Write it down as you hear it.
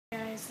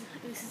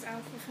This is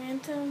Alpha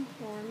Phantom.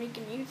 We're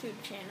making a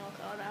YouTube channel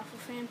called Alpha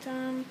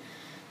Phantom.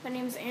 My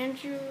name is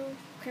Andrew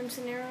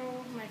Crimson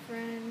Arrow. My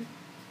friend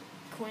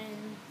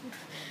Quinn,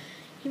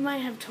 he might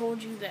have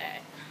told you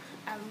that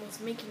I was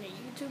making a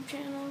YouTube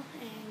channel,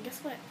 and guess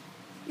what?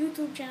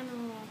 YouTube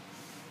channel.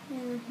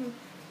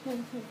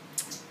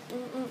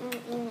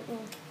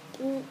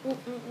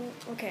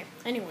 Okay,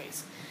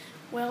 anyways,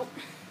 well,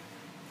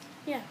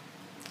 yeah,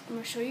 I'm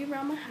gonna show you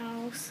around my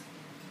house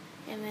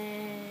and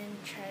then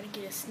try to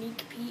get a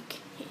sneak peek.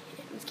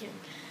 I'm just kidding.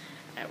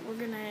 We're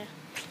gonna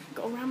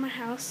go around my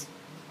house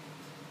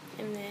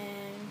and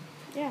then,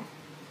 yeah,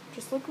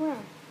 just look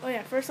around. Oh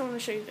yeah, first I want to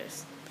show you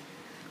this.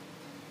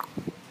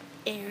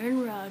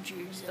 Aaron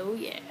Rodgers, oh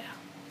yeah.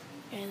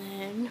 And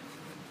then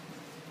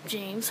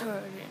James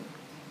Harden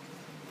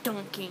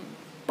dunking.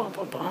 Bum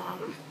bum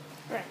bum.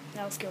 Alright,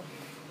 now let's go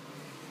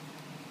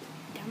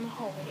down the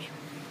hallway.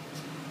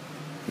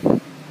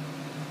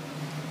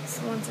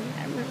 Someone's in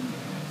that room.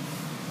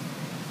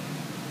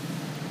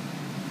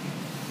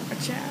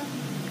 Watch out.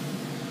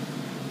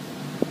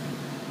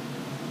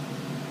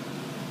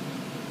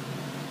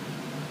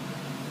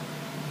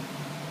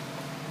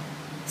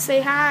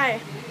 Say hi.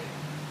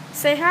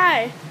 Say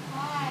hi.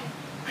 Hi.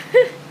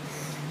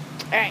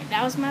 Alright,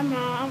 that was my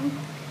mom.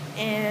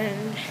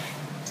 And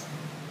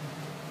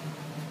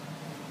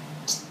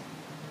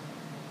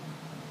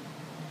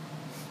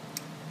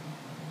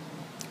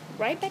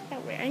right back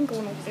that way. I ain't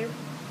going over there.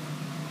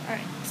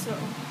 Alright, so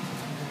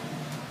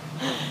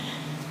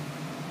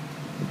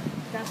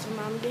that's what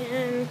Mom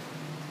again.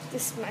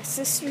 This is my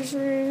sister's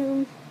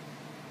room.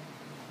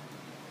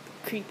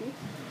 Creepy.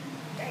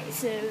 Alright,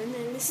 so and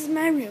then this is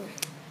my room.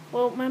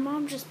 Well, my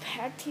mom just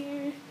packed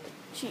here.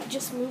 She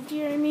just moved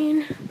here,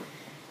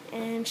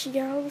 and she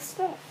got all the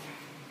stuff.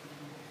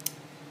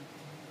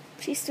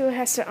 She still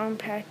has to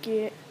unpack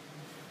it.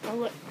 Oh,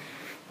 look.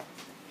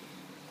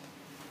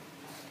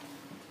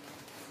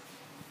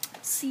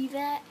 See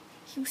that?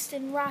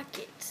 Houston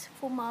Rockets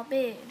for my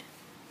bed.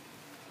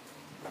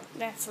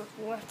 That's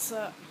what's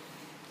up.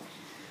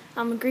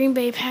 I'm a Green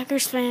Bay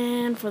Packers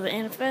fan for the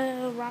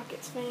NFL,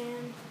 Rockets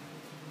fan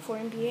for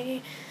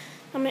NBA.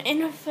 I'm an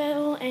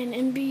NFL and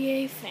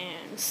NBA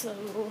fan,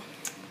 so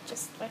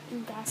just let you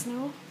guys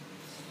know.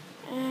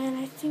 And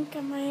I think I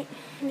might,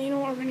 you know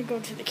what, we're going to go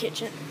to the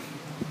kitchen.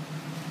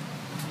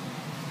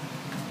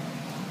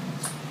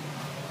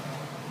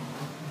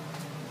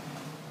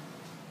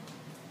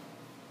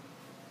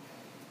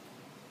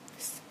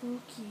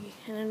 Spooky.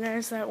 And then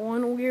there's that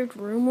one weird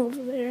room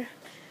over there.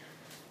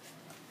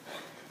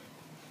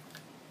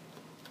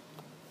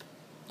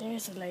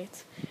 There's the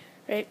lights.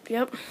 Right,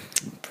 yep.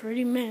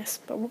 Pretty mess,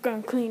 but we're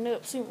gonna clean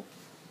up soon.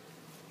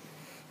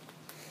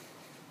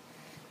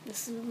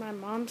 This is my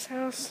mom's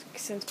house,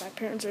 since my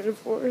parents are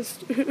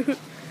divorced.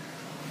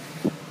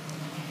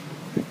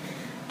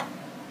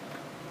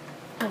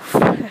 Oh,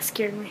 that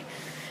scared me.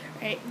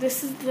 Right,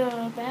 this is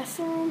the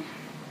bathroom.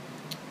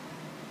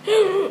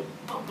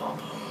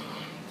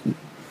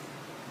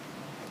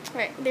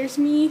 Right, there's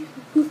me.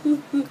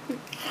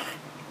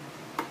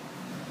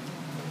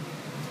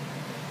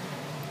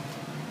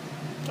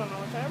 Don't know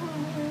what that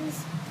room is.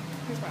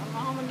 Here's my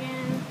mom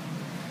again.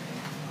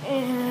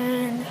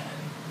 And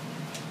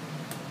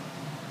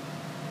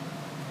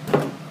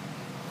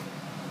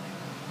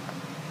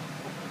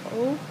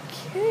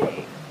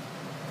okay.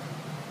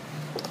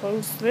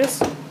 Close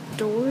this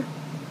door.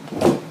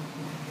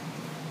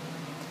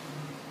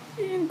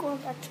 And going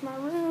back to my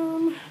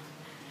room.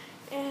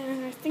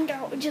 And I think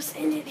I'll just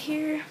end it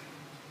here.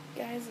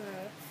 Guys,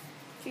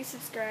 if you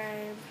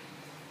subscribe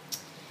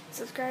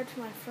to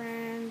my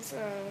friends,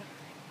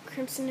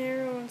 Crimson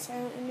Arrow and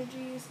Silent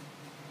Energies,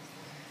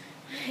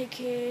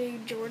 aka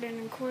Jordan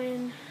and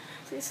Quinn.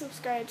 Please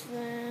subscribe to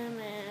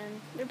them,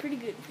 and they're pretty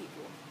good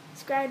people.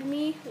 Subscribe to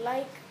me,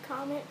 like,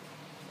 comment,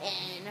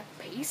 and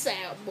peace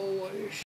out, boys.